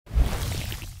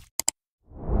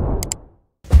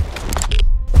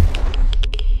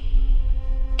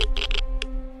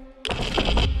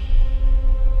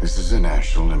This is a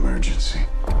national emergency.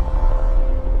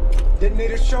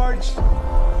 Detonator charged.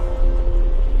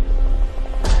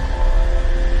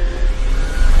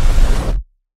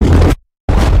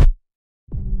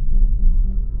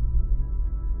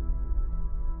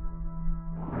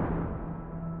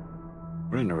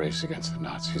 We're in a race against the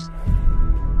Nazis.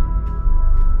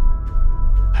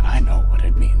 And I know what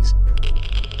it means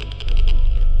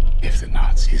if the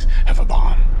Nazis have a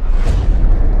bomb.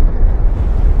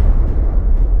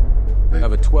 We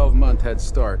have a 12-month head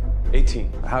start.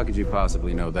 18. How could you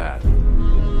possibly know that?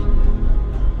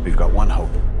 We've got one hope.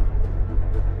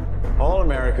 All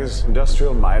America's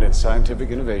industrial might and scientific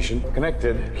innovation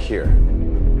connected here.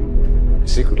 A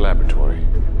secret laboratory.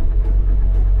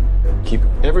 Keep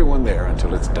everyone there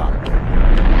until it's done.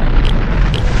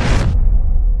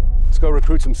 Let's go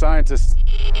recruit some scientists.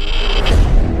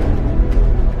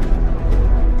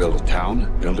 Build a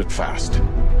town, build it fast.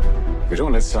 If we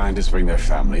don't let scientists bring their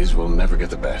families, we'll never get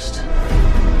the best.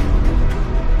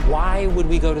 Why would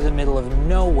we go to the middle of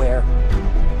nowhere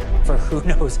for who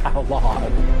knows how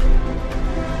long?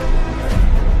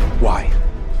 Why?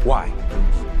 Why?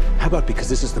 How about because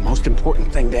this is the most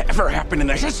important thing to ever happen in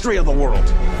the history of the world?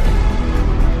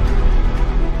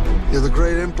 You're the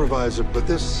great improviser, but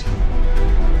this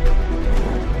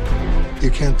you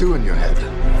can't do in your head.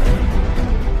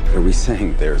 Are we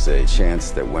saying there's a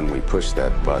chance that when we push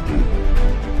that button,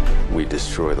 we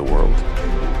destroy the world?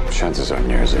 Chances are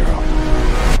near zero.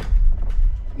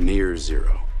 Near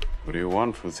zero. What do you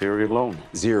want from theory alone?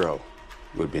 Zero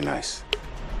would be nice.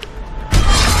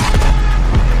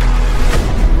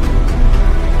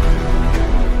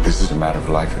 This is a matter of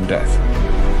life and death.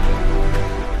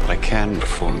 I can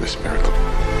perform this miracle.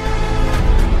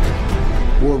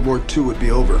 World War II would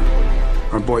be over.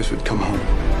 Our boys would come home.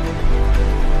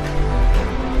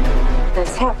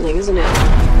 That's happening, isn't it?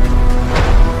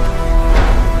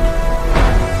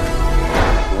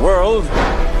 The world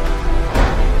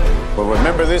will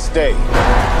remember this day.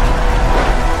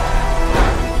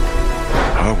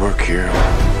 Our work here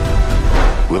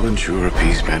will ensure a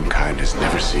peace mankind has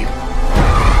never seen.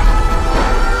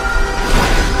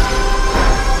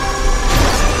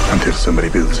 Until somebody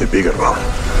builds a bigger one.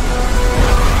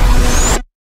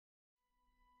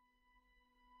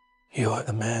 You are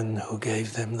the man who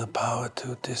gave them the power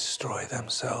to destroy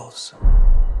themselves.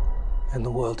 And the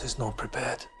world is not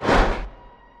prepared.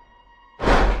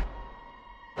 8,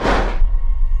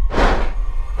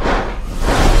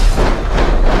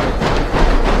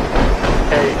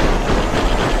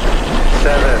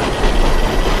 7,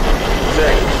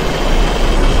 6,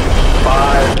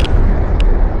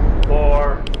 5,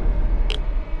 4,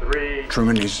 3.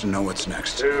 Truman needs to know what's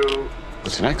next. 2,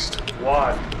 What's next?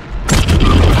 1.